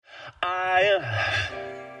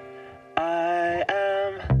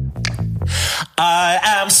I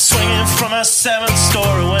am swinging from a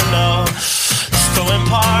 7-story window, throwing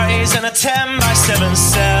parties in a 10-by-7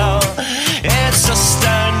 cell. It's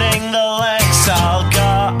astounding the lengths I'll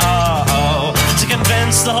go to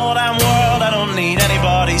convince the whole damn world I don't need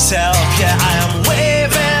anybody's help. Yeah, I am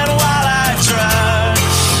waving while I drown.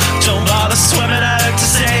 Don't bother swimming out to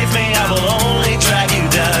save me, I will only drag you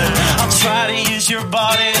down. I'll try to use your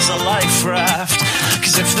body as a life raft,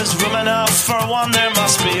 'cause if there's room enough for one, there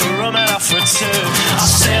must be room enough for two. I'll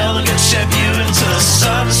sail the good ship you into the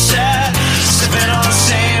sunset, sipping on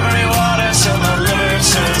savory water till my liver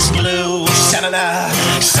turns blue. Sha-na-na,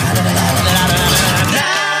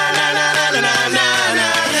 sha-na-na-na-na-na-na-na-na.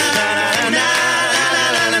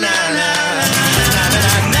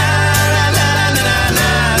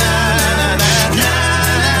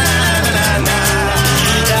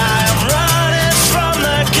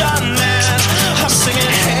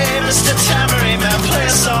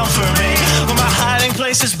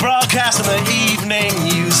 Is broadcast in the evening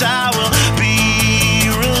news. I will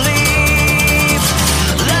be relieved.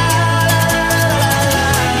 La, la,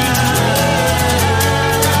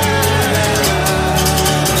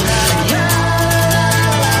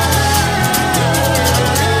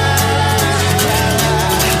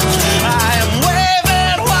 I am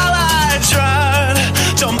waving while I drown.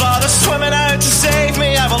 Don't bother swimming out to save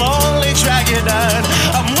me, I will only drag you down.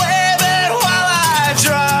 I'm waving while I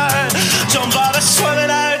drown. Don't bother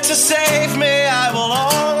swimming out to save me, I will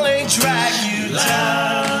only drag you down.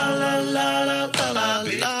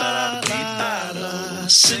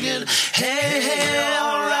 Singing, hey, hey,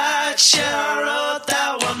 alright, yeah, I wrote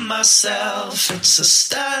that one myself. It's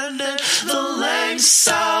astounding the lengths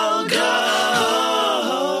I'll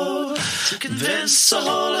go to convince the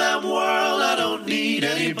whole damn world I don't need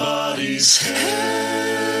anybody's help.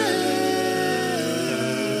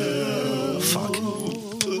 Fuck.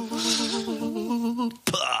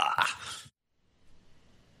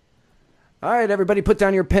 All right, everybody, put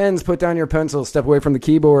down your pens, put down your pencils, step away from the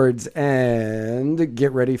keyboards, and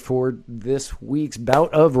get ready for this week's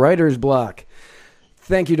bout of Writer's Block.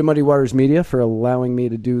 Thank you to Muddy Waters Media for allowing me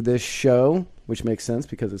to do this show, which makes sense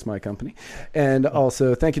because it's my company. And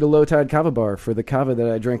also, thank you to Low Tide Kava Bar for the kava that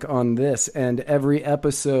I drink on this and every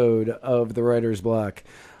episode of the Writer's Block.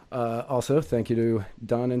 Also, thank you to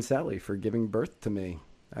Don and Sally for giving birth to me.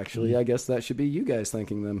 Actually, I guess that should be you guys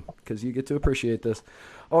thanking them because you get to appreciate this.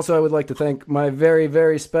 Also, I would like to thank my very,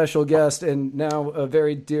 very special guest and now a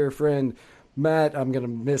very dear friend, Matt. I'm going to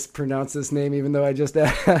mispronounce this name even though I just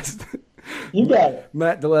asked. You got it.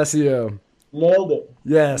 Matt D'Alessio. Nailed it.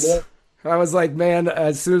 Yes. Nailed it. I was like, man,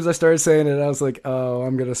 as soon as I started saying it, I was like, oh,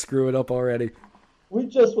 I'm going to screw it up already. We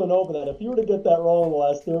just went over that. If you were to get that wrong in the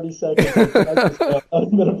last 30 seconds, that would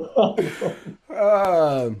have been a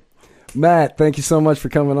problem. Matt, thank you so much for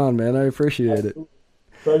coming on, man. I appreciate it.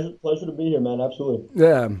 Pleasure to be here, man. Absolutely.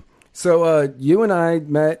 Yeah. So you and I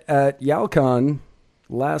met at YALCON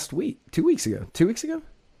last week. 2 weeks ago. 2 weeks ago?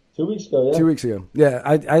 2 weeks ago, yeah. 2 weeks ago. Yeah.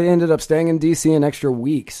 I ended up staying in D.C. an extra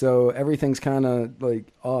week, so everything's kind of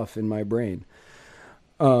like off in my brain.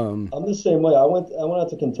 I'm the same way. I went out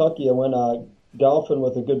to Kentucky. I went golfing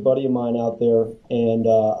with a good buddy of mine out there, and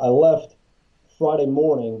I left Friday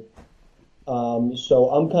morning. So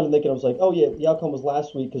I'm kind of thinking, I was like, oh yeah, the outcome was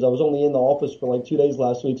last week because I was only in the office for like 2 days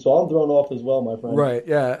last week. So I'm thrown off as well, my friend. Right.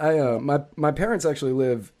 Yeah. My parents actually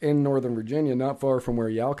live in Northern Virginia, not far from where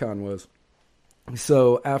YALCON was.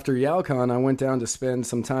 So after YALCON, I went down to spend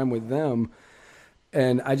some time with them,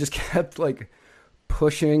 and I just kept like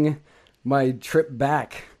pushing my trip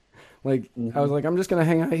back. Like I was like, I'm just going to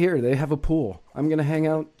hang out here. They have a pool. I'm going to hang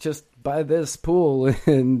out just by this pool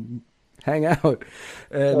and hang out.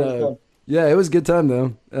 And, yeah, it was a good time,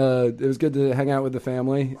 though. It was good to hang out with the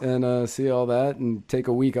family and see all that and take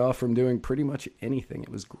a week off from doing pretty much anything. It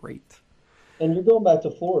was great. And you're going back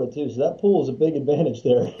to Florida, too, so that pool is a big advantage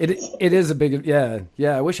there. It is a big, yeah.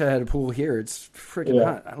 I wish I had a pool here. It's freaking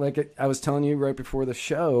hot. Like I was telling you right before the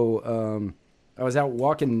show, I was out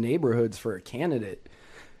walking neighborhoods for a candidate,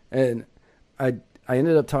 and I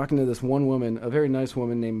ended up talking to this one woman, a very nice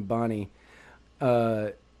woman named Bonnie,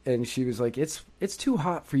 and she was like, it's too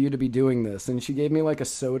hot for you to be doing this. And she gave me like a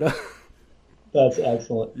soda. That's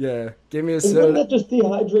excellent. Yeah. Gave me a soda. Wouldn't that just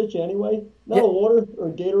dehydrate you anyway? Not a water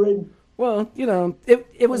or Gatorade? Well,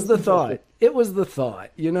 it was the thought. It was the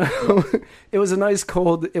thought, It was a nice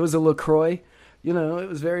cold, it was a LaCroix. It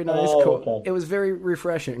was very nice cold. Okay. It was very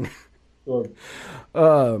refreshing. Sure.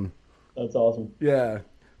 That's awesome. Yeah.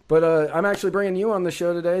 But I'm actually bringing you on the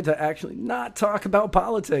show today to actually not talk about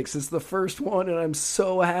politics. It's the first one, and I'm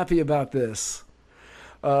so happy about this.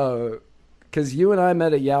 because you and I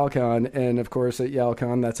met at YALCON, and of course at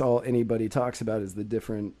YALCON, that's all anybody talks about is the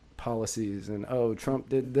different policies, and Trump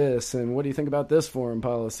did this, and what do you think about this foreign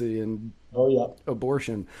policy, and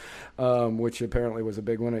abortion, which apparently was a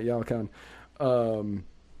big one at YALCON.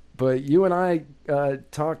 But you and I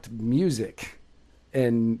talked music,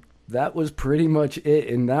 and that was pretty much it,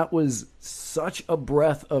 and that was such a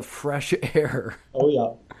breath of fresh air. Oh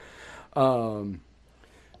yeah.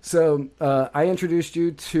 So I introduced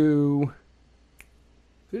you to.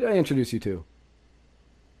 Who did I introduce you to?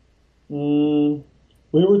 We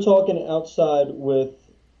were talking outside with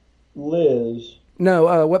Liz.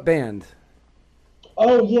 No, what band?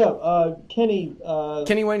 Oh yeah, Kenny.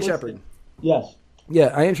 Kenny Wayne Shepherd. Yes.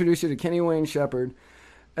 Yeah, I introduced you to Kenny Wayne Shepherd,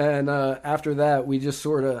 and after that, we just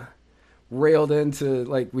sort of railed into,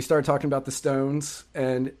 like, we started talking about the Stones,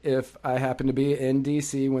 and if I happen to be in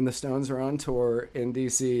D.C. when the Stones are on tour in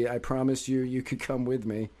D.C., I promised you could come with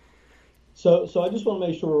me. So I just want to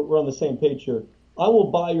make sure we're on the same page here. I will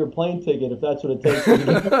buy your plane ticket if that's what it takes to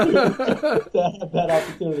have that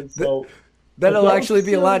opportunity. So that'll actually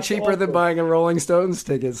be a lot cheaper than buying a Rolling Stones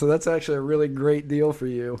ticket, so that's actually a really great deal for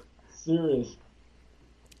you. Serious.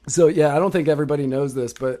 So yeah, I don't think everybody knows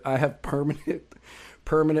this, but I have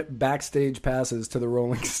permanent backstage passes to the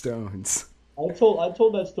Rolling Stones. I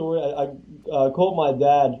told that story. I called my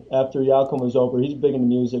dad after YALCON was over. He's big into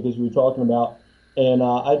music, as we were talking about, and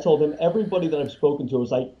I told him everybody that I've spoken to was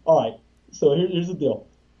like, all right, so here's the deal.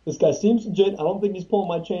 This guy seems legit. I don't think he's pulling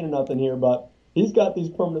my chain or nothing here, but he's got these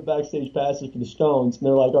permanent backstage passes for the Stones, and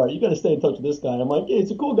they're like, all right, you got to stay in touch with this guy. And I'm like, yeah, he's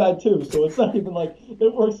a cool guy too, so it's not even like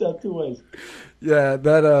it works out two ways. Yeah,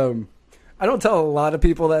 that I don't tell a lot of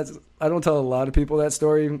people that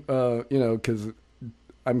story, because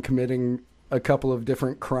I'm committing a couple of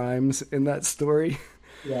different crimes in that story.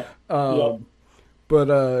 Yeah.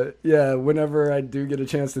 But whenever I do get a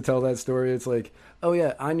chance to tell that story, it's like, oh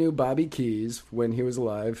yeah, I knew Bobby Keys when he was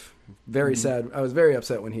alive. Very sad. I was very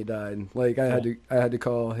upset when he died. Like I had to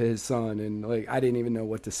call his son, and like I didn't even know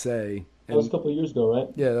what to say. That was a couple of years ago, right?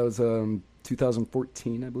 Yeah, that was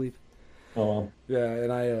 2014, I believe. Oh wow. Yeah,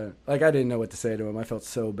 and I didn't know what to say to him. I felt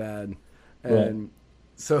so bad, and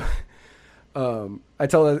so I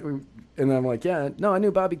tell that, and I'm like, yeah, no, I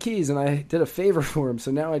knew Bobby Keys, and I did a favor for him,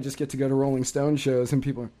 so now I just get to go to Rolling Stone shows, and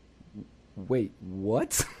people are, wait,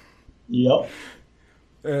 what? Yep.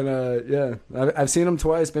 And I've seen him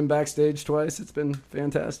twice, been backstage twice. It's been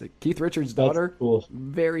fantastic. Keith Richards' daughter, that's cool.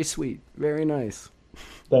 Very sweet, very nice.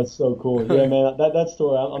 That's so cool. Yeah, man, that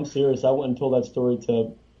story, I'm serious. I went and told that story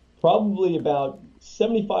to probably about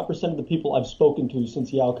 75% of the people I've spoken to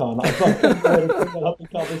since YALCON. I probably bring that up in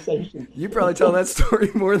conversation. You probably tell that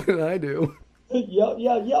story more than I do. Yeah,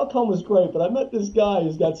 YALCON was great, but I met this guy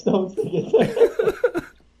who's got Stones tickets.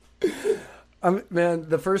 Man,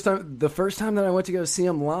 the first time that I went to go see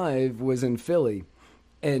him live was in Philly,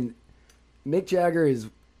 and Mick Jagger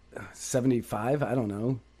is 75. I don't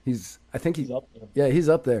know. He's up there. Yeah, he's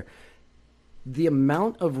up there. The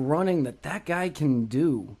amount of running that guy can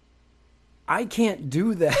do, I can't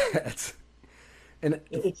do that. And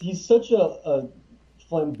he's such a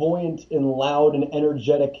flamboyant and loud and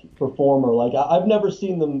energetic performer. Like I've never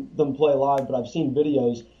seen them play live, but I've seen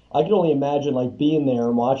videos. I can only imagine like being there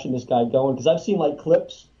and watching this guy going, because I've seen like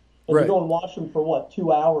clips, and you go and watch him for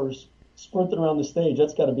 2 hours sprinting around the stage.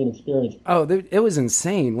 That's got to be an experience. Oh, it was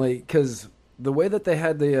insane. Like, because the way that they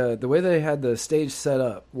had the stage set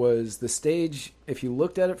up was, the stage, if you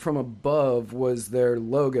looked at it from above, was their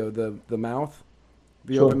logo, the mouth,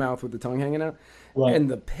 the open mouth with the tongue hanging out,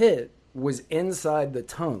 and the pit was inside the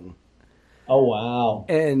tongue. Oh wow!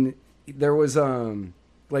 And there was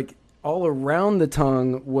like, all around the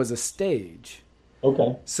tongue was a stage.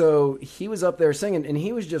 Okay. So he was up there singing, and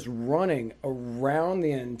he was just running around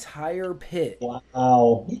the entire pit.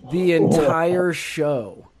 Wow. The entire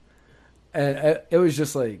show. And it was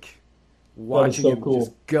just like watching him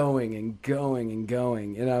just going and going and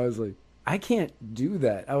going. And I was like, I can't do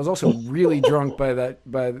that. I was also really drunk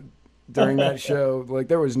during that show. Like,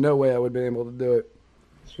 there was no way I would have been able to do it.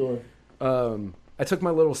 Sure. I took my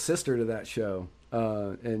little sister to that show,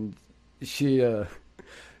 and she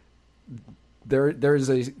there's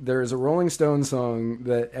a Rolling Stone song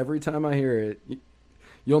that every time I hear it,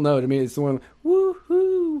 you'll know, to me it's the one,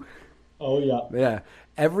 woo-hoo. Oh yeah. Yeah.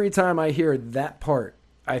 Every time I hear that part,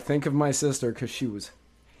 I think of my sister, because she was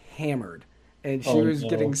hammered, and she was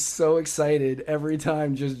getting so excited every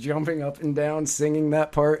time, just jumping up and down, singing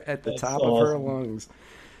that part at the top of her lungs.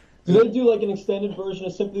 Do they do like an extended version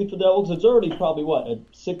of Sympathy for the Devil? 'Cause it's already probably what, a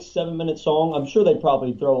 6, 7 minute song. I'm sure they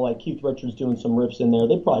probably throw like Keith Richards doing some riffs in there.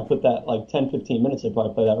 They probably put that like 10, 15 minutes. They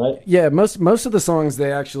probably play that, right? Yeah, most of the songs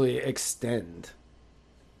they actually extend,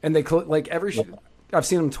 and they like every. I've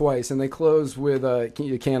seen them twice, and they close with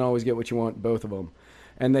 "You Can't Always Get What You Want," both of them,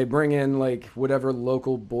 and they bring in like whatever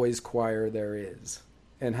local boys choir there is,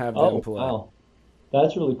 and have them play. Wow.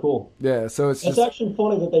 That's really cool. Yeah, so it's actually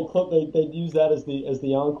funny that they use that as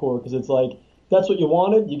the encore, because it's like, that's what you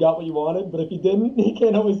wanted, you got what you wanted, but if you didn't, you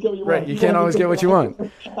can't always get what you want. Right, you can't always get what you want.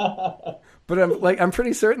 But I'm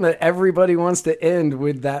pretty certain that everybody wants to end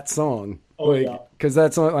with that song. Oh, yeah. Because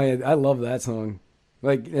that song, I love that song.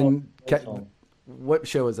 Like, and song. What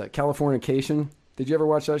show is that? Californication? Did you ever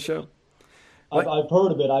watch that show? I've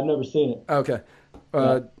heard of it. I've never seen it. Okay.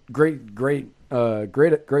 Great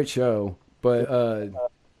show. But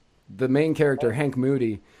the main character, Hank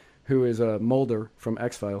Moody, who is Mulder from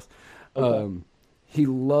X-Files, he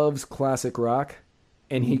loves classic rock,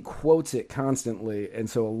 and he quotes it constantly. And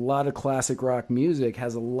so a lot of classic rock music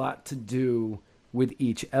has a lot to do with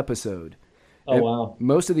each episode. Oh, wow.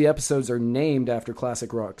 Most of the episodes are named after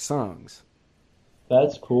classic rock songs.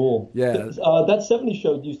 That's cool. Yeah. That 70s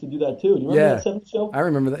show used to do that too. Do you remember that 70s show? I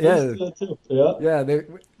remember that. They used to do that too. Yeah. Yeah,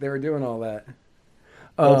 they were doing all that.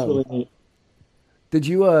 That's really neat. Did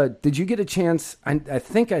you get a chance? I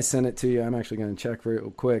think I sent it to you. I'm actually going to check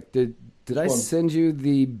real quick. Did I send you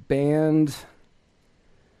the band?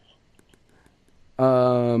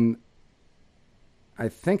 I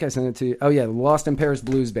think I sent it to you. Oh yeah, the Lost in Paris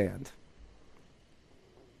Blues Band.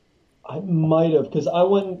 I might have, because I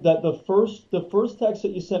went the first text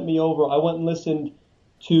that you sent me over. I went and listened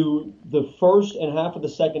to the first and half of the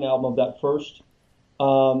second album of that first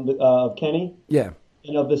of Kenny. Yeah.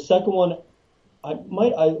 And of the second one, I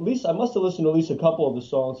must have listened to at least a couple of the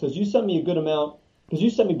songs, because you sent me a good amount, because you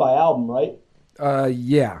sent me by album, right?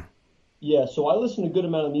 Yeah. Yeah, so I listened to a good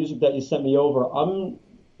amount of music that you sent me over. I'm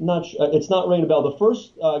not sure, it's not ringing a bell. The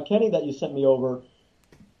first Kenny that you sent me over,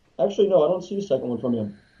 actually no, I don't see the second one from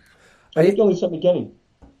you. I think you only sent me Kenny.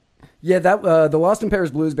 Yeah, that the Lost in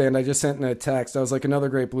Paris Blues Band, I just sent in a text. I was like, another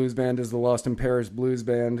great blues band is the Lost in Paris Blues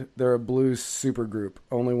Band. They're a blues supergroup.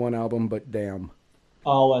 Only one album, but damn.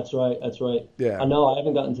 Oh, that's right. Yeah. I know, I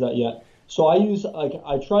haven't gotten to that yet. So I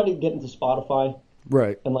try to get into Spotify.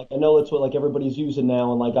 Right. And I know it's what everybody's using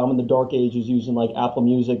now, and I'm in the dark ages using Apple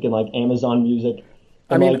Music and Amazon Music.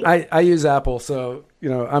 And I mean, I use Apple, so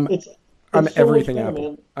I'm so everything fair, Apple.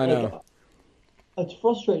 Man. I know. It's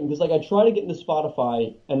frustrating because I try to get into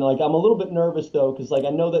Spotify, and I'm a little bit nervous though, because I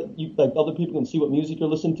know that you other people can see what music you're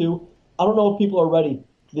listening to. I don't know if people are ready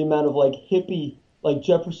for the amount of hippie,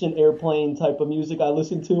 Jefferson Airplane type of music I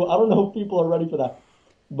listen to. I don't know if people are ready for that.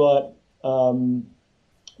 But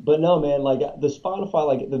no, man, the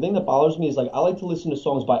Spotify, the thing that bothers me is I like to listen to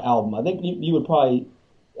songs by album. I think you would probably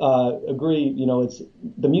agree. It's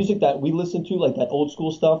the music that we listen to, that old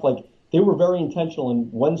school stuff. They were very intentional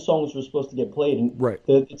in when songs were supposed to get played, and right.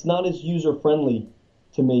 It's not as user friendly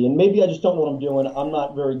to me. And maybe I just don't know what I'm doing. I'm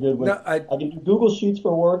not very good with. I can do Google Sheets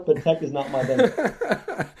for work, but tech is not my thing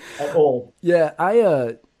at all. Yeah,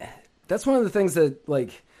 that's one of the things that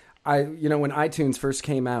when iTunes first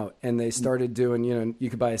came out and they started doing, you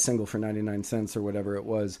could buy a single for 99 cents or whatever it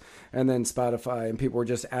was, and then Spotify, and people were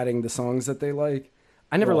just adding the songs that they like.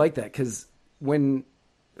 I never liked that, because when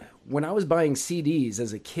I was buying CDs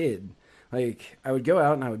as a kid, I would go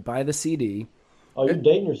out and I would buy the CD. Oh, you're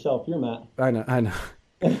dating yourself. You're Matt. I know. I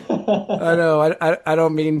know. I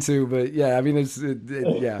don't mean to, but yeah. I mean,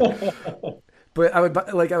 yeah. But I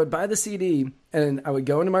would buy the CD, and I would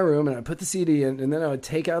go into my room and I'd put the CD in, and then I would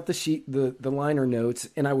take out the sheet, the liner notes,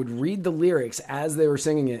 and I would read the lyrics as they were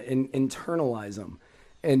singing it and internalize them,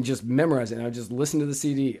 and just memorize it. And I would just listen to the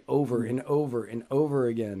CD over and over and over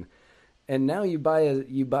again. And now you buy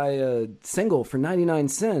a single for 99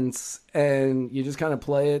 cents, and you just kind of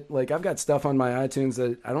play it. I've got stuff on my iTunes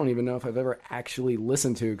that I don't even know if I've ever actually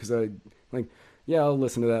listened to, because I'll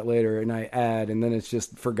listen to that later, and I add, and then it's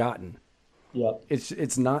just forgotten. Yeah,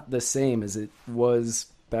 it's not the same as it was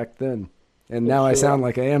back then. And now I sound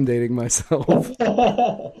like I am dating myself.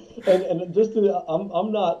 and just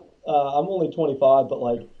I'm not. I'm only 25, but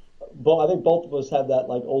I think both of us have that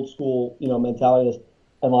old school mentality.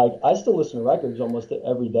 And I still listen to records almost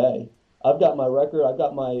every day. I've got my record. I've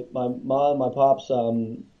got my mom, my pop's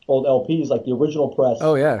old LPs, the original press.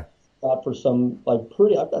 Oh yeah. For some I've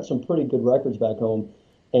got some pretty good records back home,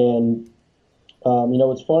 and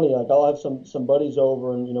it's funny. I'll have some buddies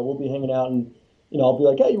over, and we'll be hanging out, and I'll be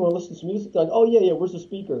like, hey, you want to listen to some music? They're like, oh yeah, where's the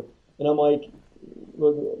speaker? And I'm like,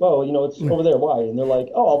 well, it's over there. Why? And they're like,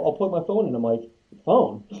 oh, I'll plug my phone in. I'm like,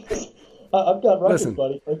 phone. I've got records, Listen.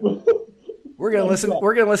 buddy. We're gonna listen.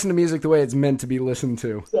 We're gonna listen to music the way it's meant to be listened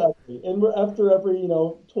to. Exactly. And after every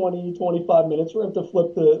 20, 25 minutes, we're going to have to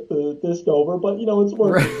flip the disc over. But it's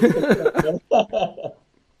working.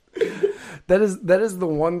 That is the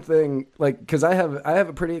one thing. Like, because I have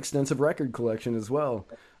a pretty extensive record collection as well.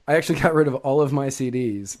 I actually got rid of all of my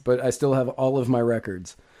CDs, but I still have all of my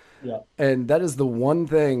records. Yeah. And that is the one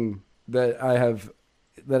thing that I have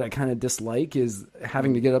that I kind of dislike is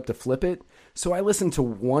having to get up to flip it. So I listen to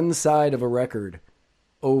one side of a record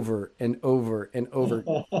over and over and over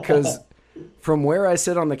because from where I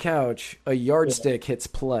sit on the couch, a yardstick hits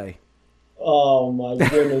play. Oh my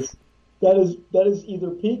goodness. That is either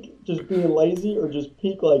peak just being lazy or just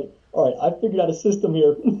peak like, all right, I figured out a system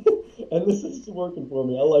here and this is working for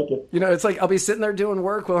me. I like it. It's like I'll be sitting there doing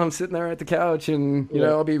work while I'm sitting there at the couch and,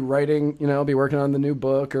 I'll be writing, I'll be working on the new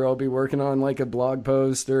book or I'll be working on like a blog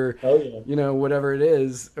post or, whatever it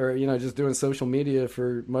is or, just doing social media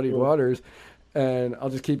for Muddied Waters and I'll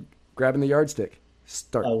just keep grabbing the yardstick.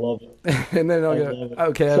 Start. I love it. And then I'll go,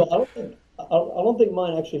 okay. So I don't think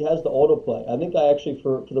mine actually has the autoplay. I think I actually,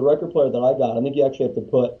 for the record player that I got, I think you actually have to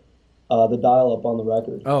put the dial up on the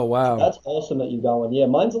record. Oh wow, so that's awesome that you got one. Yeah,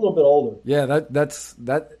 mine's a little bit older. Yeah,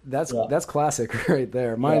 that's classic right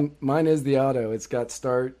there. Mine is the auto. It's got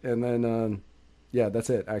start and then that's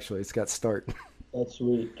it. Actually, it's got start. That's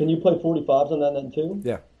sweet. Can you play 45s on that then too?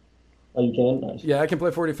 Yeah. Oh, you can? Nice. Yeah, I can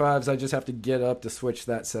play 45s. I just have to get up to switch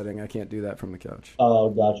that setting. I can't do that from the couch. Oh,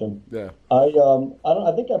 gotcha. Yeah.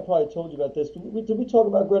 I think I probably told you about this. Did we talk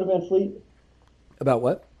about Greta Van Fleet? About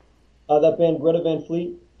what? That band Greta Van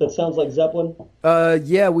Fleet that sounds like Zeppelin.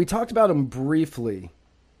 Yeah, we talked about them briefly,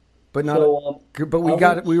 but not. So, but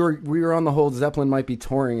we were on the whole Zeppelin might be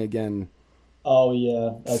touring again. Oh yeah,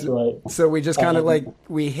 that's right. So we just kind of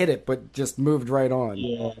we hit it, but just moved right on.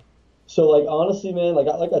 Yeah. So honestly, man, like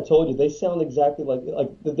I told you, they sound exactly like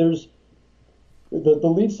there's the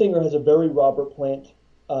lead singer has a very Robert Plant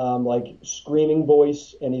screaming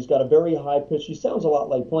voice, and he's got a very high pitch. He sounds a lot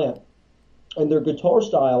like Plant, and their guitar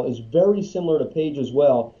style is very similar to Page as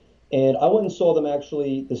well. And I went and saw them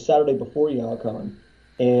actually the Saturday before Yalicon,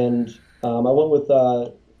 and I went with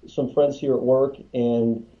some friends here at work,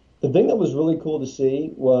 and the thing that was really cool to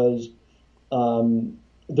see was.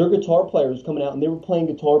 Their guitar player was coming out and they were playing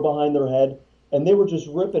guitar behind their head and they were just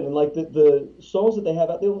ripping and the songs that they have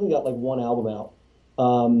out, they only got one album out.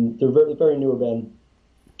 They're very, very newer band.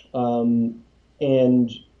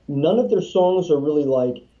 And none of their songs are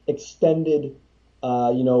really extended,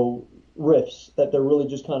 riffs that they're really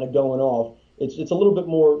just kind of going off. It's a little bit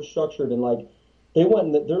more structured and they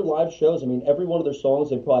went in their live shows. I mean, every one of their songs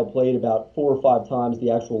they probably played about 4 or 5 times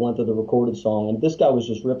the actual length of the recorded song. And this guy was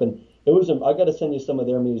just ripping. I got to send you some of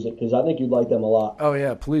their music because I think you'd like them a lot. Oh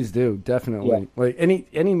yeah, please do, definitely. Yeah.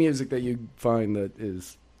 Any music that you find that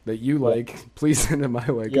you like, please send it my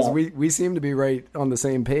way because we seem to be right on the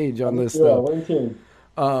same page on this stuff. We're in tune.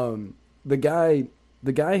 The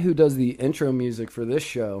guy who does the intro music for this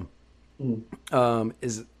show,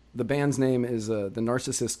 is the band's name is the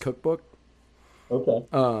Narcissist Cookbook. Okay.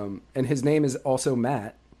 And his name is also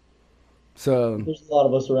Matt. So there's a lot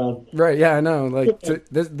of us around, right? Yeah, I know.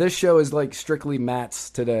 This show is strictly Matt's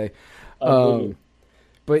today,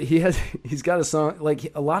 but he's got a song.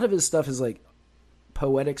 A lot of his stuff is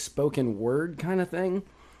poetic spoken word kind of thing.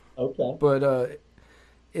 Okay, but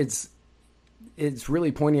it's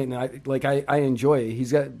really poignant, and I enjoy it.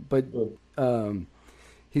 He's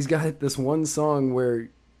got this one song where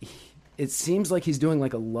it seems like he's doing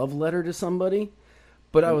a love letter to somebody.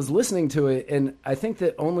 But I was listening to it, and I think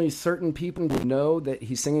that only certain people know that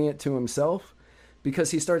he's singing it to himself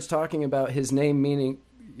because he starts talking about his name meaning,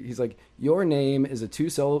 he's like, your name is a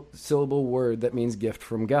 2-syllable word that means gift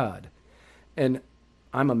from God. And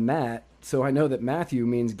I'm a Matt, so I know that Matthew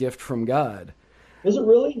means gift from God. Is it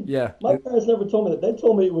really? Yeah. My parents never told me that. They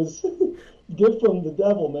told me it was gift from the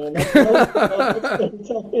devil, man. That's what they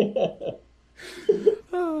told me.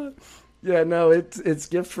 Yeah, no, it's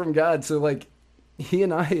gift from God. So, he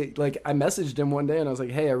and I messaged him one day and I was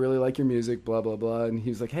like, hey, I really like your music, blah, blah, blah. And he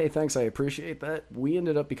was like, hey, thanks, I appreciate that. We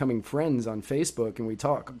ended up becoming friends on Facebook and we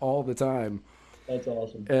talk all the time. That's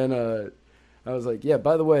awesome. And I was like, yeah,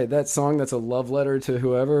 by the way, that song that's a love letter to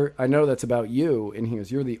whoever, I know that's about you. And he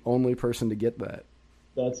goes, you're the only person to get that.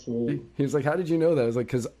 That's sweet. He was like, how did you know that? I was like,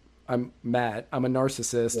 because I'm Matt, I'm a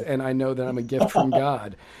narcissist, and I know that I'm a gift from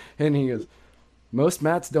God. And he goes, most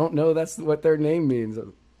Matts don't know that's what their name means.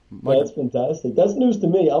 That's fantastic. That's news to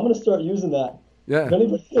me. I'm going to start using that. Yeah. If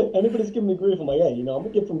anybody's giving me grief, I'm like, hey, I'm a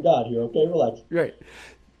gift from God here, okay? Relax. Right.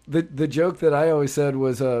 The joke that I always said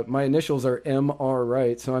was my initials are M.R.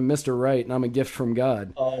 Wright, so I'm Mr. Wright, and I'm a gift from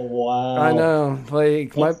God. Oh, wow. I know.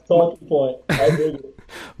 Like That's a talking point. I dig it.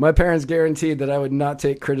 My parents guaranteed that I would not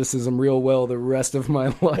take criticism real well the rest of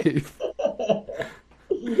my life.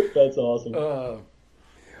 That's awesome.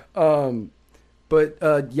 But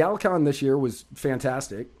YALCON this year was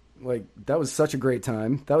fantastic. Like, that was such a great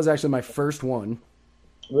time. That was actually my first one.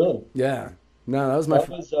 Really? Yeah. No, that was my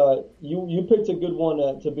first. You picked a good one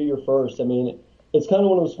to be your first. I mean, it's kind of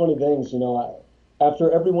one of those funny things,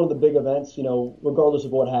 after every one of the big events, regardless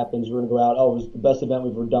of what happens, we're going to go out, oh, it was the best event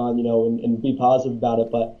we've ever done, and be positive about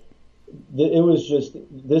it. But it was just,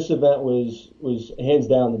 this event was hands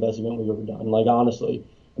down the best event we've ever done. Like, honestly,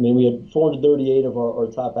 I mean, we had 438 of our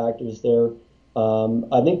top actors there.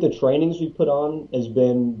 I think the trainings we put on has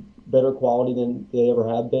been better quality than they ever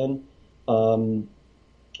have been.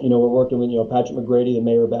 We're working with, Patrick McGrady, the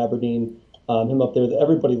mayor of Aberdeen, him up there.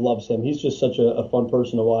 Everybody loves him. He's just such a fun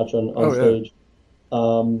person to watch on stage.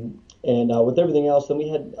 Yeah. With everything else, then we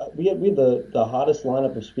had the hottest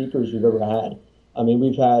lineup of speakers we've ever had. I mean,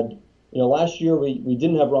 we've had, last year we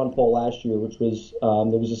didn't have Ron Paul last year, which was,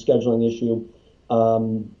 there was a scheduling issue.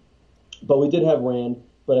 But we did have Rand.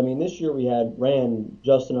 But I mean, this year we had Rand,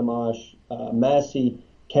 Justin Amash, Massey,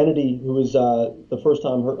 Kennedy, who was the first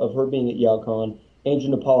time of her being at YALCON,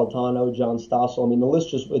 Angel Napolitano, John Stossel. I mean, the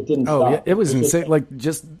list it didn't stop. Oh, yeah, it was insane.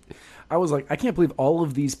 I was like, I can't believe all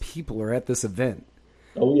of these people are at this event.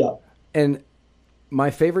 Oh, yeah. And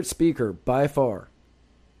my favorite speaker, by far,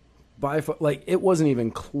 like, it wasn't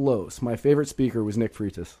even close. My favorite speaker was Nick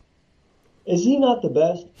Freitas. Is he not the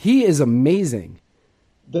best? He is amazing.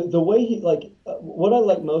 The way he, what I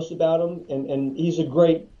like most about him, and he's a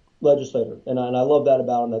great legislator, and I love that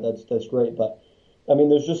about him. That's great. But, I mean,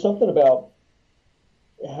 there's just something about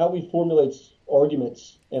how he formulates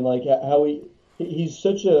arguments and, how he's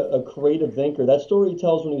such a creative thinker. That story he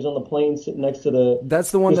tells when he was on the plane sitting next to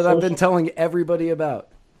That's the one that I've been telling everybody about.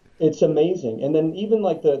 It's amazing. And then even,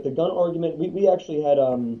 the gun argument, we actually had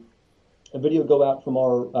a video go out from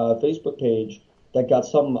our Facebook page that got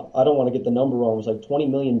some, I don't want to get the number wrong, it was like 20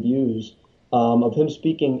 million views of him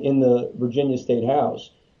speaking in the Virginia State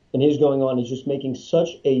House. And he's going on, he's just making such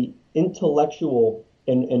a intellectual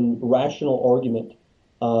and rational argument,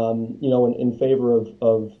 in favor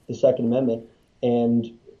of the Second Amendment.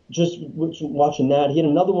 And just watching that, he had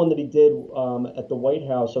another one that he did at the White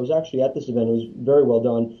House. I was actually at this event. It was very well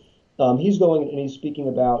done. He's going and he's speaking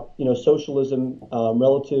about, socialism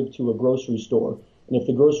relative to a grocery store. And if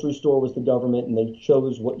the grocery store was the government and they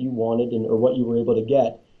chose what you wanted or what you were able to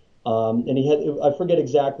get, and he had, I forget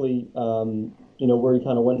exactly, where he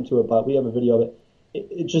kind of went into it, but we have a video of it.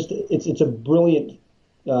 It's a brilliant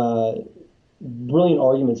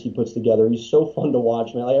arguments he puts together. He's so fun to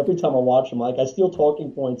watch, man. Like, every time I watch him, I steal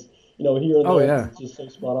talking points, here and there. Oh, yeah. It's just so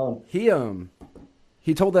spot on.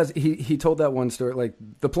 He told that one story. Like,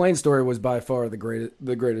 the plane story was by far the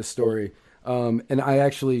greatest story. And I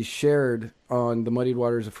actually shared on the Muddied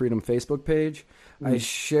Waters of Freedom Facebook page. I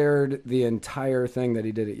shared the entire thing that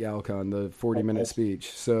he did at YALCON, the 40-minute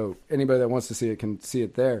speech. So anybody that wants to see it can see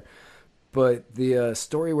it there. But the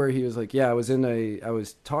story where he was like, I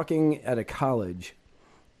was talking at a college,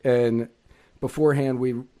 and beforehand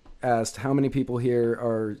we asked how many people here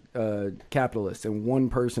are capitalists, and one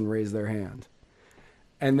person raised their hand.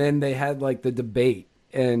 And then they had the debate,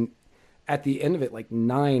 and at the end of it,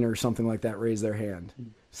 9 or something like that raised their hand,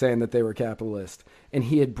 saying that they were capitalist. And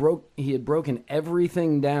he had broken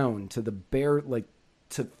everything down to the bare,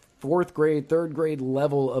 to 4th grade, 3rd grade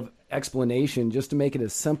level of explanation, just to make it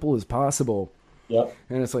as simple as possible. Yep.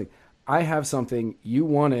 And it's I have something, you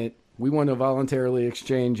want it, we want to voluntarily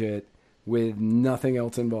exchange it with nothing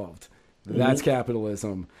else involved. That's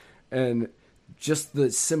capitalism. And just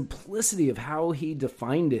the simplicity of how he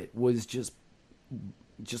defined it was just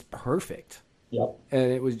perfect. Yep.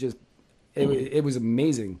 And it was just, it was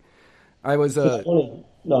amazing. I was, it's funny.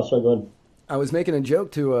 No, sorry, go ahead. I was making a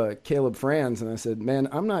joke to Caleb Franz, and I said, man,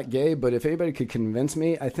 I'm not gay, but if anybody could convince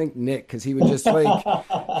me, I think Nick, because he would just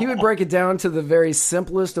he would break it down to the very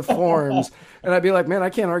simplest of forms, and I'd be like, man, I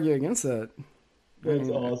can't argue against that. That's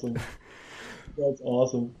awesome. That's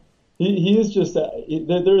awesome. He is just,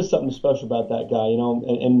 there is something special about that guy,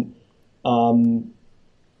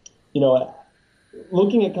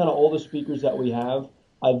 looking at kind of all the speakers that we have,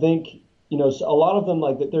 I think, a lot of them,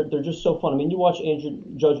 they're just so fun. I mean, you watch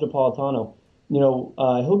Judge Napolitano,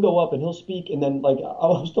 he'll go up and he'll speak, and then, I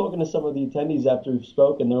was talking to some of the attendees after he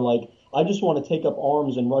spoke, and they're like, I just want to take up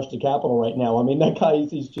arms and rush the Capitol right now. I mean, that guy,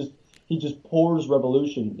 he just pours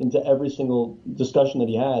revolution into every single discussion that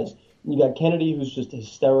he has. You got Kennedy, who's just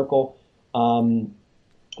hysterical.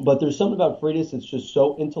 But there's something about Freitas that's just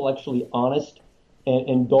so intellectually honest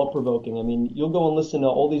and thought-provoking. I mean, you'll go and listen to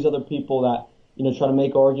all these other people that, try to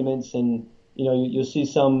make arguments, and, you'll see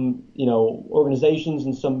some, organizations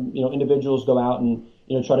and some, individuals go out and,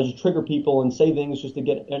 try to just trigger people and say things just to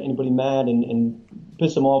get anybody mad and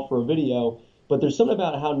piss them off for a video. But there's something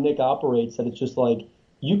about how Nick operates that it's just like,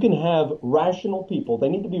 you can have rational people. They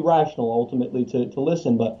need to be rational ultimately to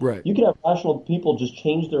listen, but right. You can have rational people just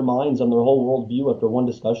change their minds on their whole worldview after one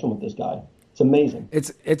discussion with this guy. It's amazing.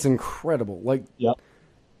 It's incredible. Like, yeah,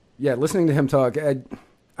 listening to him talk,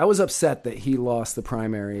 I was upset that he lost the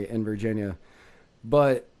primary in Virginia,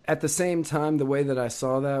 but at the same time, the way that I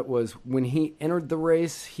saw that was when he entered the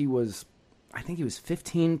race, I think he was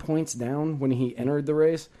 15 points down when he entered the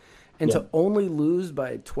race, and to only lose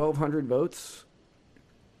by 1,200 votes,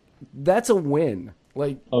 that's a win.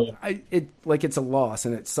 Like, it's a loss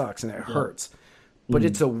and it sucks and it hurts, but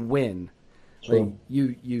it's a win. True. Like,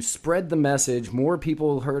 you spread the message, more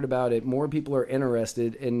people heard about it, more people are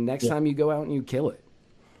interested, and next time you go out and you kill it.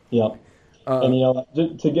 Yeah.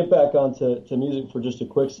 And, to get back onto music for just a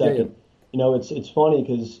quick second, it's funny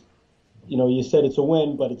because, you said it's a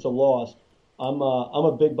win, but it's a loss. I'm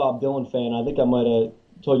a big Bob Dylan fan. I think I might have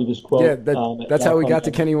told you this quote. Yeah, that's how we got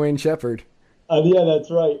to Kenny Wayne Shepherd. Yeah, that's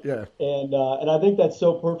right. Yeah. And I think that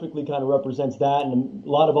so perfectly kind of represents that and a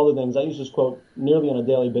lot of other things. I use this quote nearly on a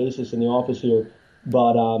daily basis in the office here.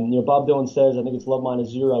 But, Bob Dylan says, I think it's love minus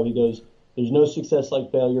zero. He goes, there's no success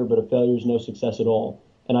like failure, but a failure is no success at all.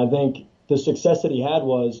 And I think the success that he had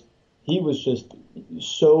was he was just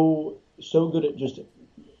so good at just,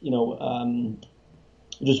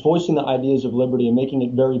 just voicing the ideas of liberty and making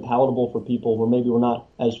it very palatable for people where maybe we're not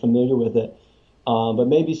as familiar with it. But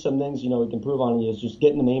maybe some things, we can improve on is just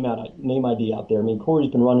getting the name ID out there. I mean,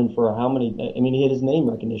 Corey's been running for how many? I mean, he had his name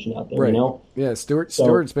recognition out there, right. Yeah,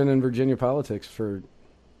 Stewart's been in Virginia politics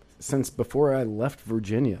since before I left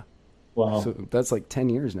Virginia. Wow. So that's like 10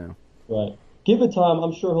 years now. Right. Give it time.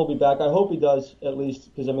 I'm sure he'll be back. I hope he does, at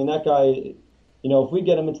least, because, I mean, that guy, if we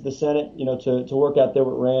get him into the Senate, to work out there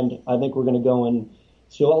with Rand, I think we're going to go and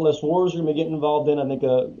see a lot less wars we're going to get involved in. I think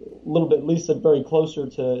a little bit, at least very closer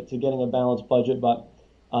to getting a balanced budget. But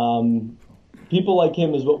people like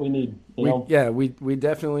him is what we need. We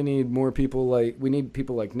definitely need more people we need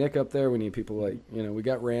people like Nick up there. We need people like, we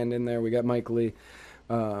got Rand in there. We got Mike Lee.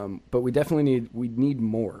 But we definitely need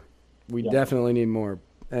more. We definitely need more.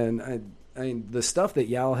 And I mean, the stuff that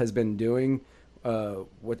Yal has been doing,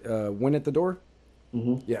 Win at the Door?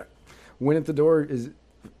 Mm-hmm. Yeah. Win at the Door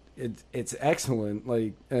it's excellent.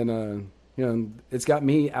 Like, and, it's got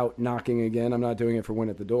me out knocking again. I'm not doing it for Win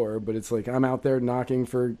at the Door, but it's like I'm out there knocking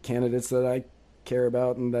for candidates that I care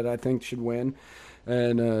about and that I think should win.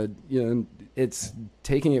 And, it's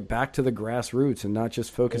taking it back to the grassroots and not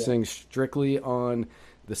just focusing strictly on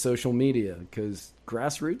the social media, because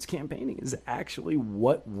grassroots campaigning is actually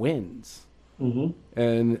what wins. Mm-hmm.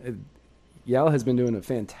 And Yal has been doing a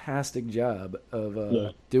fantastic job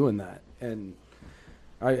of doing that. And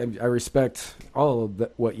I respect all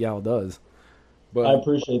of what Yal does. But I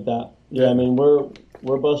appreciate that. Yeah, I mean,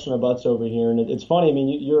 we're busting our butts over here. And it's funny. I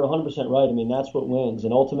mean, you're 100% right. I mean, that's what wins.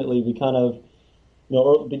 And ultimately, we kind of,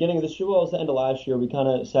 beginning of this year, well, it was the end of last year, we kind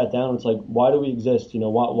of sat down and it's like, why do we exist?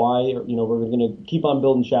 Why we're going to keep on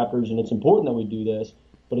building chapters, and it's important that we do this,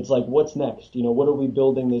 but it's like, what's next? What are we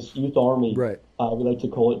building this youth army, right. We like to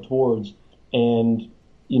call it, towards? And,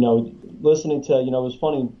 listening to, it was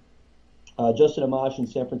funny, Justin Amash in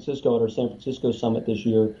San Francisco at our San Francisco summit this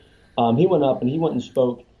year, he went up and he went and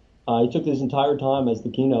spoke. He took his entire time as the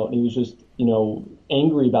keynote, and he was just,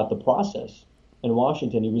 angry about the process in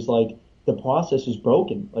Washington. He was like, the process is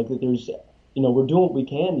broken. Like, there's, we're doing what we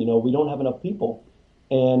can. We don't have enough people.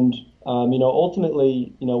 And,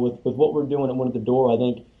 ultimately, with what we're doing at Win at the Door, I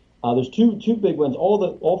think there's two big wins.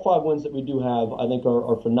 All 5 wins that we do have, I think,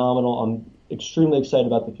 are phenomenal. I'm extremely excited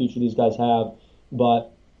about the future these guys have.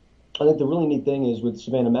 But I think the really neat thing is with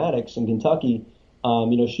Savannah Maddox in Kentucky,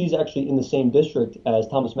 she's actually in the same district as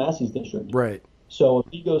Thomas Massey's district. Right. So if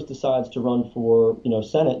he decides to run for,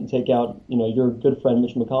 Senate and take out, your good friend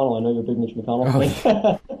Mitch McConnell, I know you're a big Mitch McConnell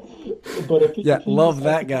fan. But if he love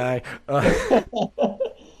that guy. But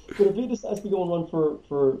if he decides to go and run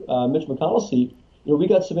for Mitch McConnell's seat, we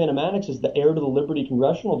got Savannah Maddox as the heir to the Liberty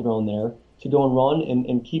congressional throne there to go and run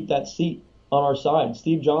and keep that seat on our side.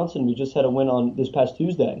 Steve Johnson, we just had a win on this past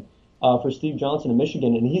Tuesday for Steve Johnson in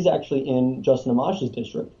Michigan, and he's actually in Justin Amash's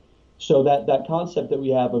district. So that concept that we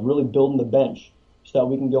have of really building the bench so that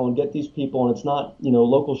we can go and get these people, and it's not,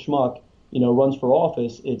 local schmuck, runs for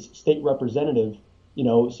office. It's state representative,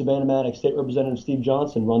 Savannah Maddox, state representative Steve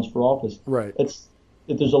Johnson runs for office. Right.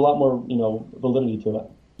 There's a lot more, validity to it.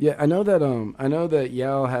 Yeah, I know that. I know that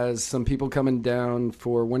Yao has some people coming down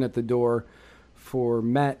for Win at the Door for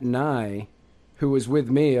Matt Nye, who was with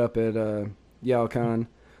me up at YaoCon,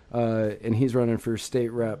 and he's running for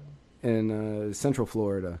state rep in Central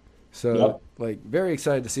Florida. So, like, very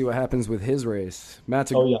excited to see what happens with his race.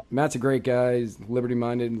 Matt's a great guy. He's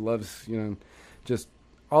liberty-minded, loves, just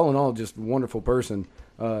all in all, just wonderful person.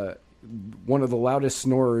 One of the loudest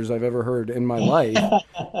snorers I've ever heard in my life.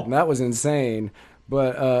 And that was insane.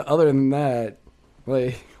 But other than that,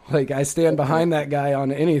 like I stand behind that guy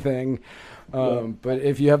on anything. But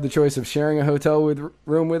if you have the choice of sharing a hotel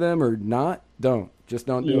room with him or not, don't. Just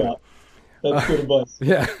don't do it. That's good advice.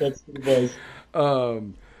 Yeah. That's good advice.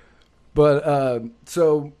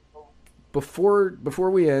 So before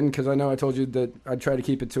we end, because I know I told you that I'd try to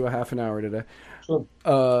keep it to a half an hour today. Sure.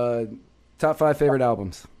 Top 5 favorite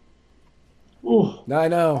albums. Ooh. I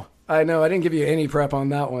know. I didn't give you any prep on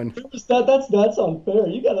that one. That's unfair.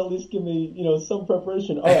 You got to at least give me, some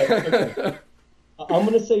preparation. All right. Okay. I'm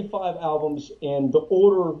going to say 5 albums, and the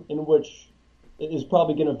order in which is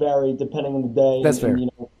probably going to vary depending on the day. That's fair.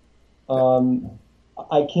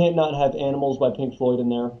 I can't not have Animals by Pink Floyd in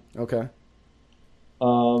there. Okay.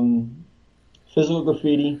 Physical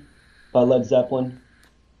Graffiti by Led Zeppelin.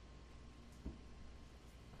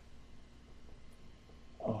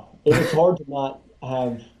 It's hard to not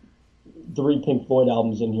have 3 Pink Floyd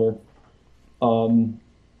albums in here. I'm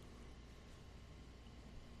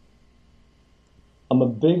a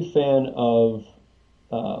big fan of.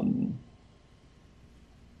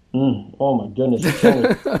 Oh my goodness!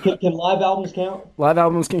 Can live albums count? Live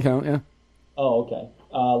albums can count, yeah. Oh, okay.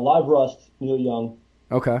 Live Rust, Neil Young.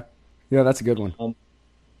 Okay. Yeah, that's a good one. I'm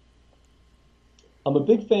a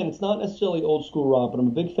big fan. It's not necessarily old school rock, but I'm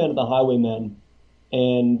a big fan of the Highwaymen.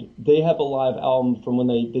 And they have a live album from when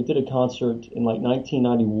they did a concert in like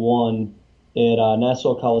 1991 at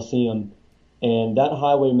Nassau Coliseum. And that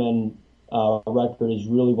Highwaymen record is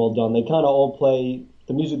really well done. They kind of all play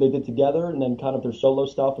the music they did together and then kind of their solo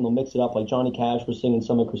stuff, and they'll mix it up. Like Johnny Cash was singing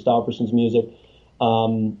some of Christopherson's music.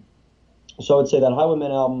 So I would say that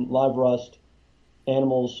Highwaymen album, Live Rust,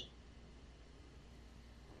 Animals,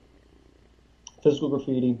 Physical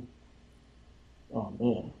Graffiti. Oh,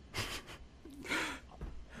 man.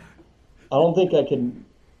 I don't think I could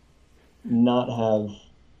not have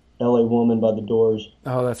L.A. Woman by The Doors.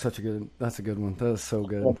 Oh, that's a good one. That is so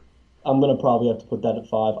good. I'm going to probably have to put that at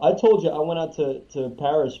 5. I told you I went out to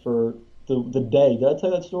Paris for the day. Did I tell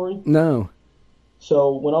you that story? No.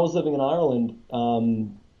 So when I was living in Ireland, I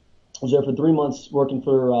was there for 3 months working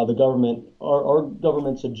for the government. Our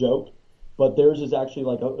government's a joke, but theirs is actually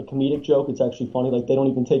like a comedic joke. It's actually funny. Like they don't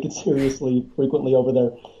even take it seriously frequently over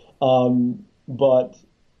there. But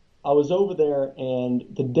I was over there, and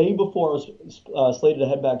the day before I was slated to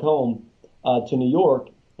head back home to New York,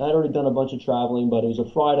 and I'd already done a bunch of traveling, but it was a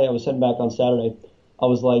Friday. I was heading back on Saturday. I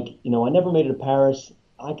was like, I never made it to Paris.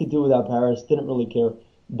 I could do without Paris. Didn't really care.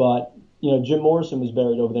 But, Jim Morrison was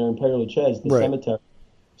buried over there in Père Lachaise, the cemetery.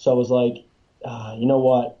 So I was like, you know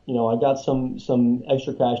what? I got some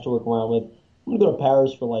extra cash to work around with. I'm going to go to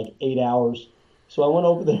Paris for like 8 hours. So I went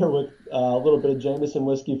over there with a little bit of Jameson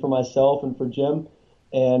whiskey for myself and for Jim,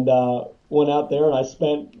 and went out there, and I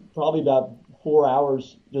spent probably about 4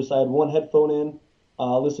 hours. I had one headphone in,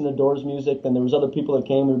 listening to Doors music. Then there was other people that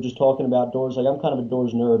came who were just talking about Doors. Like, I'm kind of a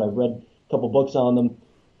Doors nerd. I've read a couple books on them.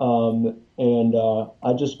 And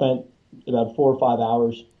I just spent about 4 or 5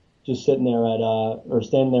 hours just sitting there or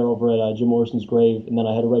standing there over at Jim Morrison's grave. And then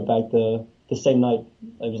I had to right back the same night.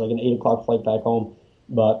 It was like an 8 o'clock flight back home.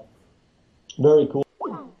 But very cool.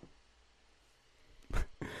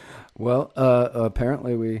 Well,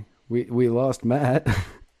 apparently we lost Matt.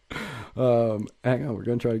 Hang on, we're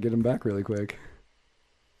going to try to get him back really quick.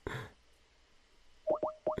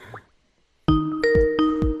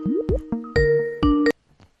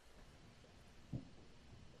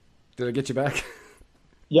 Did I get you back?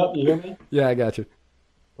 Yep, you hear me? Yeah, I got you.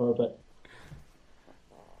 Perfect.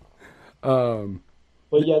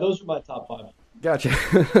 But yeah, those are my top 5. Gotcha.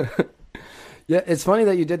 Yeah, it's funny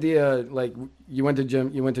that you did the you went to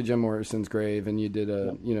Jim Morrison's grave, and you did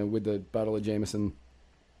with the bottle of Jameson.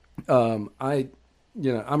 I'm a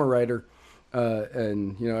writer,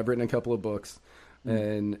 and I've written a couple of books,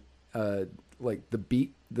 and like the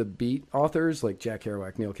beat authors like Jack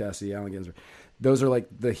Kerouac, Neil Cassady, Allen Ginsberg, those are like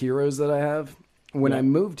the heroes that I have. When I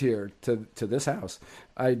moved here to this house,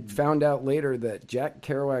 I found out later that Jack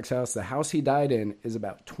Kerouac's house, the house he died in, is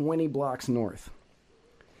about 20 blocks north.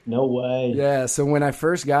 No way. Yeah, so when I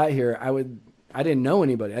first got here, I didn't know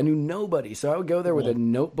anybody. I knew nobody. So I would go there with a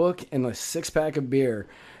notebook and a 6-pack of beer,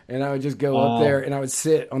 and I would just go up there and I would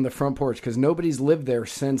sit on the front porch because nobody's lived there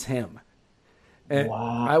since him. And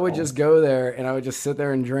I would just go there and I would just sit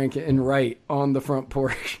there and drink and write on the front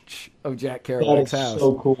porch of Jack Kerouac's house.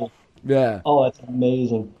 So cool. Yeah. Oh, that's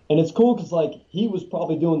amazing. And it's cool because, like, he was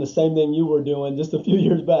probably doing the same thing you were doing just a few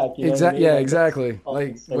years back. You know what I mean? Yeah, like, exactly.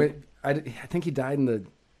 Like, I think he died in the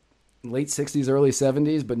late 60s, early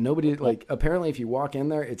 70s, but nobody, like, apparently if you walk in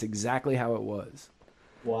there, it's exactly how it was.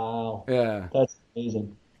 Wow. Yeah. That's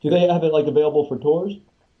amazing. Do they have it, like, available for tours?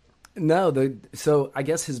 No, so I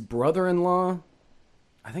guess his brother-in-law,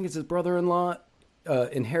 I think it's his brother-in-law,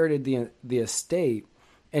 inherited the estate,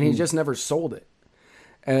 and he just never sold it.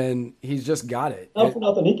 And he's just got it. Not for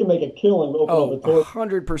nothing. He can make a killing open up a tour.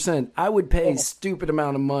 100%. I would pay a stupid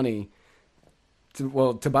amount of money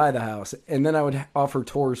to buy the house, and then I would offer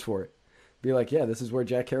tours for it. Be like, yeah, this is where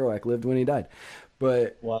Jack Kerouac lived when he died.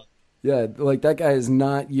 But yeah, like that guy is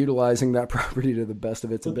not utilizing that property to the best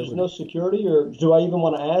of its ability. There's no security, or do I even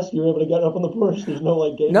want to ask? You're able to get up on the porch. There's no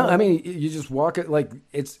like gate. No, I mean you just walk it like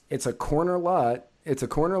it's a corner lot. It's a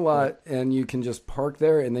corner lot, and you can just park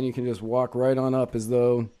there, and then you can just walk right on up as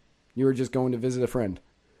though you were just going to visit a friend.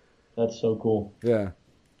 That's so cool. Yeah,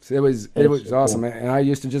 so it was awesome, cool. And I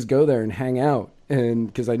used to just go there and hang out, and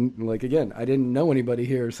because I didn't know anybody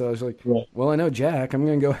here, so I was like, well, I know Jack, I'm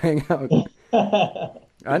going to go hang out.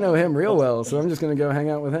 I know him real well, so I'm just going to go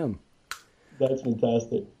hang out with him. That's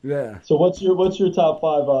fantastic. Yeah. So what's your top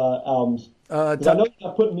 5 albums? I know you're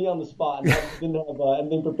not putting me on the spot, and you didn't have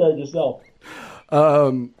anything prepared yourself.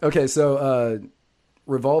 Okay, so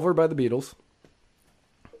Revolver by the Beatles.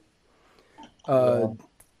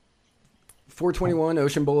 421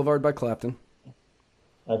 Ocean Boulevard by Clapton.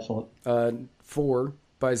 Excellent. 4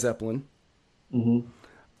 by Zeppelin.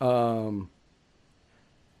 Mm-hmm.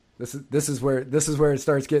 This is where it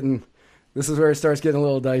starts getting a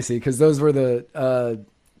little dicey because those were the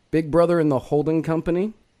Big Brother and the Holding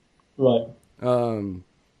Company. Right.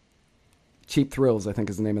 Cheap Thrills, I think,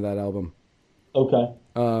 is the name of that album. Okay.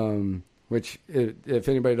 Which, if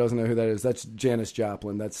anybody doesn't know who that is, that's Janis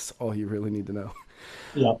Joplin. That's all you really need to know.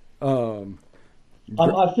 Yeah. I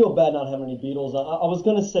feel bad not having any Beatles. I was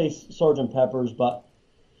going to say Sgt. Pepper's, but...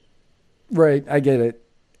 Right, I get it.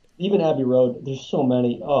 Even Abbey Road, there's so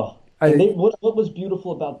many. Oh, what was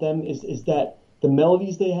beautiful about them is that the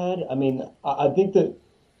melodies they had. I mean, I think that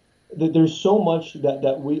there's so much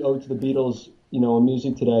that we owe to the Beatles, in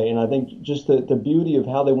music today, and I think just the beauty of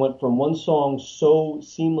how they went from one song so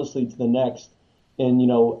seamlessly to the next, and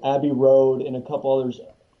Abbey Road and a couple others.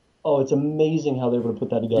 Oh, it's amazing how they were able to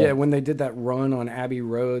put that together. Yeah, when they did that run on Abbey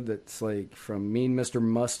Road, that's like from Mean Mr.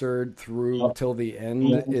 Mustard through till the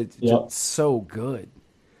end. It's just so good.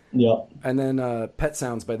 Yeah. And then Pet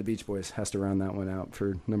Sounds by the Beach Boys has to round that one out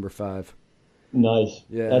for number 5. Nice.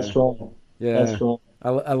 Yeah. That's strong. Yeah. That's strong.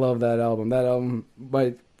 I love that album. That album,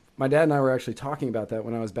 my dad and I were actually talking about that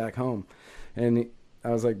when I was back home. And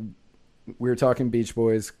I was like, we were talking Beach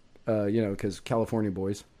Boys, because California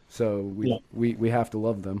boys. So we have to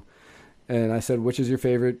love them. And I said, which is your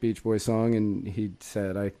favorite Beach Boys song? And he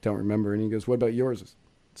said, I don't remember. And he goes, what about yours?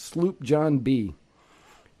 Sloop John B.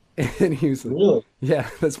 And he was like, really? Yeah,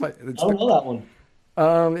 that's my. I don't know that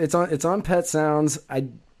one. It's on Pet Sounds. I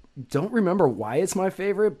don't remember why it's my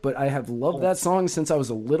favorite, but I have loved that song since I was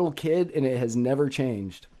a little kid, and it has never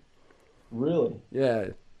changed. Really? Yeah.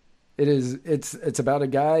 It is. It's about a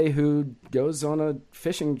guy who goes on a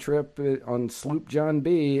fishing trip on Sloop John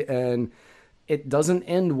B, and it doesn't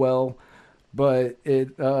end well, but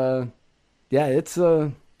it's a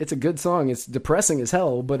good song. It's depressing as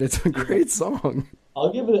hell, but it's a great song.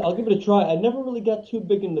 I'll give it a try. I never really got too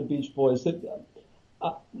big into Beach Boys.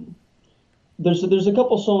 There's a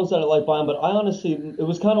couple songs that I like by them, but I honestly, it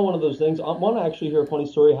was kind of one of those things. I want to actually hear a funny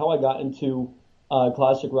story how I got into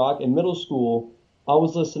classic rock. In middle school, I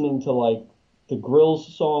was listening to like the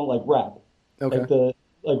Grills song, like rap,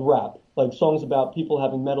 like rap, like songs about people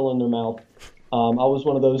having metal in their mouth. I was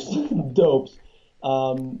one of those dopes.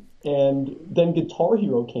 And then Guitar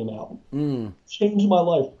Hero came out. Changed my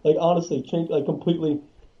life. Like, honestly, changed, like, completely.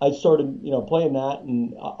 I started, playing that,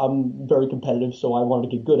 and I'm very competitive, so I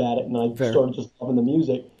wanted to get good at it, and I started just loving the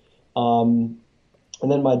music. And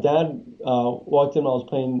then my dad walked in when I was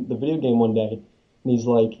playing the video game one day, and he's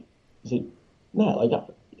like, Matt, like,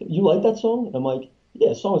 you like that song? And I'm like, yeah,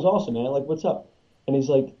 the song is awesome, man. Like, what's up? And he's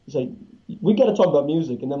like, we got to talk about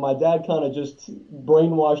music. And then my dad kind of just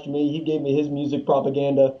brainwashed me. He gave me his music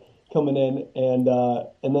propaganda coming in, and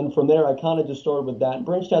then from there I kind of just started with that and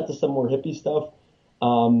branched out to some more hippie stuff.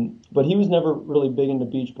 But he was never really big into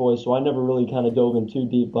Beach Boys, so I never really kind of dove in too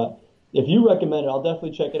deep. But if you recommend it, I'll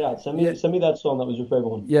definitely check it out. Send me that song that was your favorite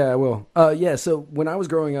one. Yeah, I will. Yeah. So when I was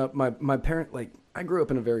growing up, my parent, like, I grew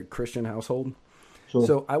up in a very Christian household. Sure.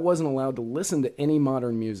 So I wasn't allowed to listen to any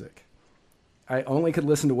modern music. I only could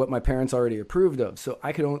listen to what my parents already approved of. So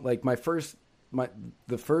I could only, like,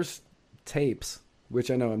 the first tapes,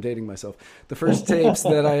 which I know I'm dating myself. The first tapes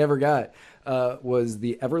that I ever got was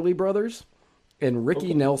the Everly Brothers and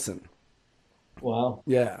Ricky Nelson. Wow.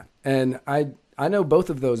 Yeah. And I know both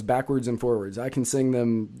of those backwards and forwards. I can sing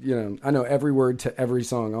them, I know every word to every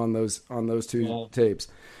song on those two tapes.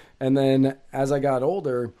 And then as I got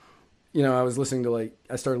older, I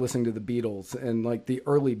started listening to the Beatles and, like, the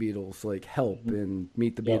early Beatles, like Help and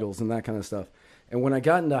Meet the Beatles and that kind of stuff. And when I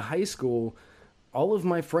got into high school, all of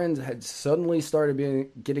my friends had suddenly started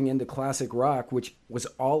getting into classic rock, which was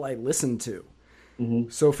all I listened to. Mm-hmm.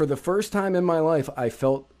 So for the first time in my life, I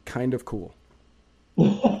felt kind of cool.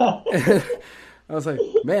 I was like,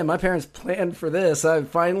 man, my parents planned for this. I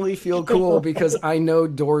finally feel cool because I know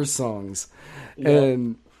Doors songs. Yeah.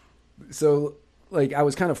 And so, like, I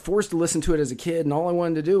was kind of forced to listen to it as a kid, and all I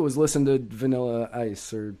wanted to do was listen to Vanilla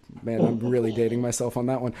Ice, or, man, I'm really dating myself on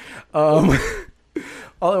that one. All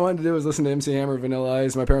I wanted to do was listen to MC Hammer, Vanilla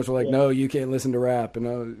Ice. My parents were like, no, you can't listen to rap. And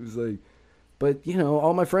I was like, but,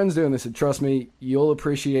 all my friends do, and they said, trust me, you'll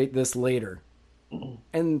appreciate this later.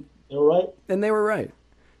 And they were right. And they were right.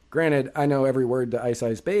 Granted, I know every word to Ice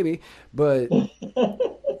Ice Baby, but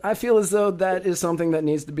I feel as though that is something that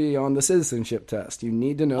needs to be on the citizenship test. You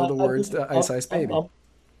need to know the words to Ice Ice Baby.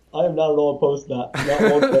 I am not at all opposed to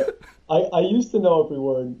that. I used to know every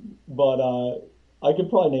word, but I could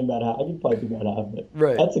probably name that half. I could probably do that half of it.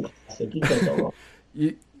 Right. That's a classic. You can't go wrong.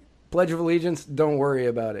 Pledge of Allegiance, don't worry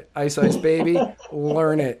about it. Ice Ice Baby,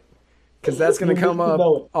 learn it. Because that's going to come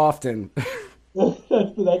up often.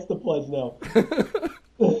 That's the pledge now.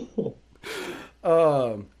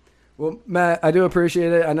 Well, Matt, I do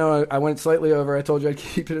appreciate it. I know I went slightly over. I told you I'd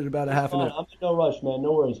keep it at about a half an hour. I'm in no rush, man.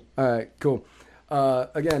 No worries. All right, cool.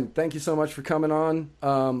 Again, thank you so much for coming on.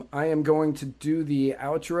 I am going to do the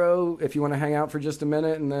outro if you want to hang out for just a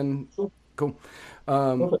minute, and then Sure. Cool.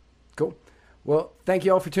 Cool. Well, thank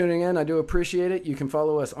you all for tuning in. I do appreciate it. You can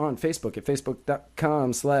follow us on Facebook at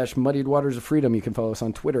facebook.com/Muddied Waters of Freedom. You can follow us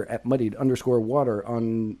on Twitter at muddied_water,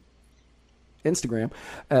 on Instagram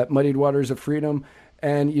at Muddied Waters of Freedom.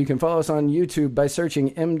 And you can follow us on YouTube by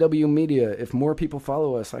searching MW Media. If more people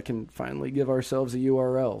follow us, I can finally give ourselves a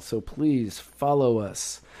URL. So please follow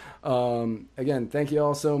us. Again, thank you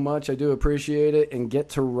all so much. I do appreciate it. And get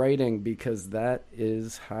to writing, because that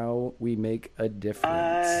is how we make a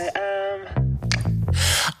difference.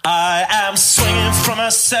 I am swinging from a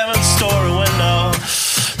 7-story window,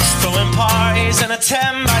 throwing parties in a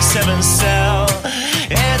 10x7 cell.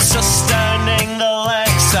 It's astounding the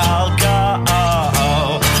lengths I'll go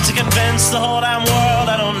to convince the whole damn world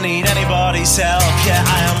I don't need anybody's help. Yeah,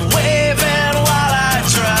 I am waving while I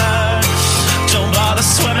drown. Don't bother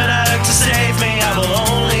swimming out to save me, I will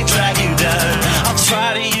only drag you down. I'll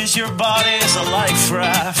try to use your body as a life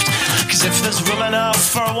raft, 'cause if there's room enough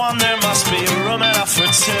for one, there must be room enough for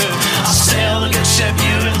two. I'll sail the good ship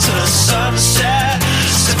you into the sunset,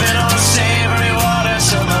 sipping on savory water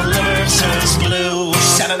till my liver turns blue.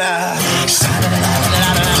 Sha-na-na,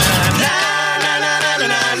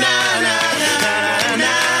 sha-na-na-na-na-na-na-na.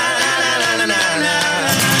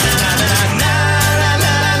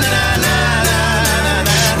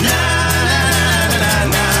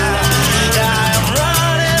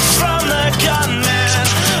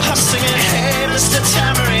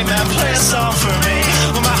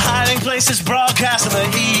 This is broadcast in the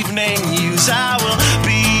evening news. I will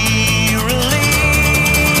be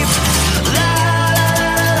relieved. La, la,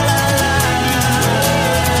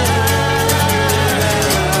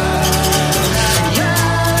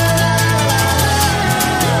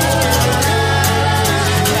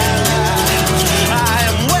 I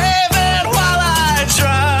am waving while I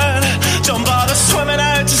drown. Don't bother swimming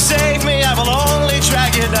out to save me, I will only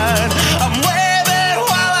drag you down. I'm waving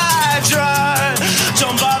while I drown.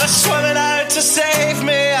 Don't bother swimming out to save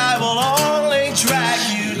me, I will only drag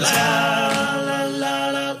you down. La, la,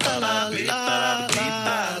 la, la, la, la,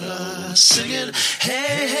 la, la. Singing,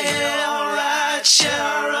 hey, hey, alright, yeah,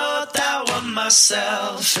 I wrote that one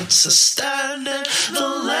myself. It's astounding the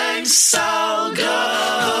lengths I'll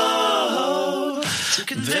go to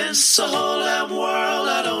convince the whole damn world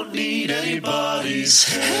I don't need anybody's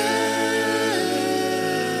help.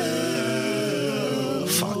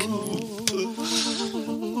 Fuck.